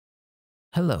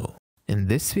Hello, in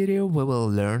this video we will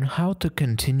learn how to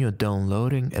continue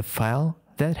downloading a file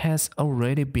that has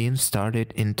already been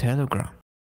started in Telegram.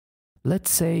 Let's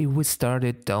say we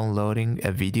started downloading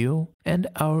a video and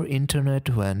our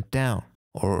internet went down,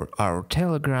 or our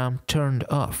Telegram turned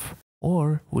off,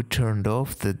 or we turned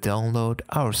off the download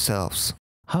ourselves.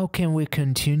 How can we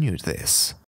continue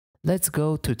this? Let's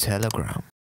go to Telegram,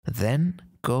 then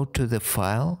go to the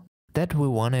file that we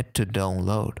wanted to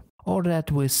download or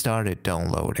that we started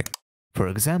downloading. For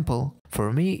example,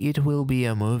 for me it will be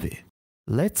a movie.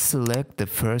 Let's select the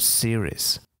first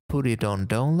series, put it on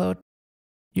download.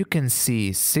 You can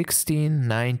see 16,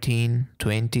 19,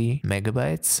 20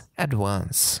 megabytes at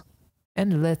once.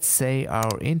 And let's say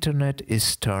our internet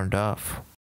is turned off.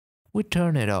 We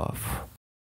turn it off.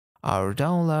 Our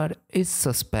download is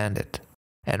suspended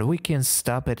and we can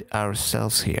stop it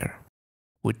ourselves here.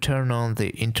 We turn on the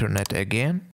internet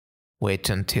again.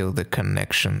 Wait until the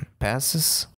connection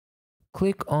passes.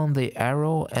 Click on the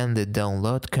arrow and the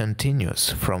download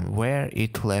continues from where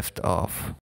it left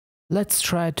off. Let's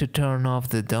try to turn off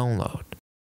the download.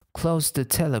 Close the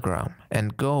Telegram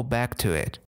and go back to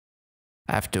it.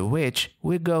 After which,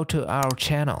 we go to our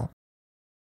channel.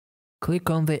 Click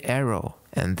on the arrow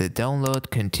and the download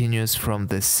continues from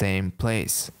the same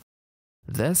place.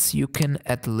 Thus, you can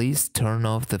at least turn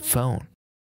off the phone.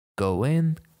 Go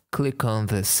in, click on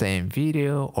the same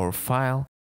video or file,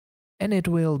 and it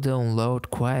will download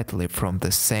quietly from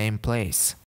the same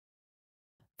place.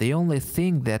 The only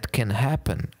thing that can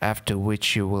happen after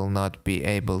which you will not be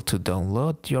able to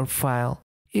download your file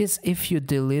is if you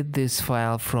delete this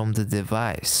file from the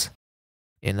device.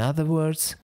 In other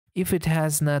words, if it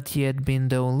has not yet been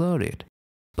downloaded,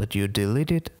 but you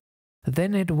delete it,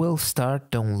 then it will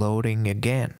start downloading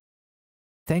again.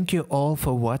 Thank you all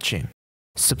for watching.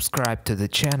 Subscribe to the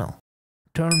channel,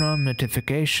 turn on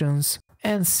notifications,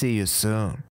 and see you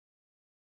soon.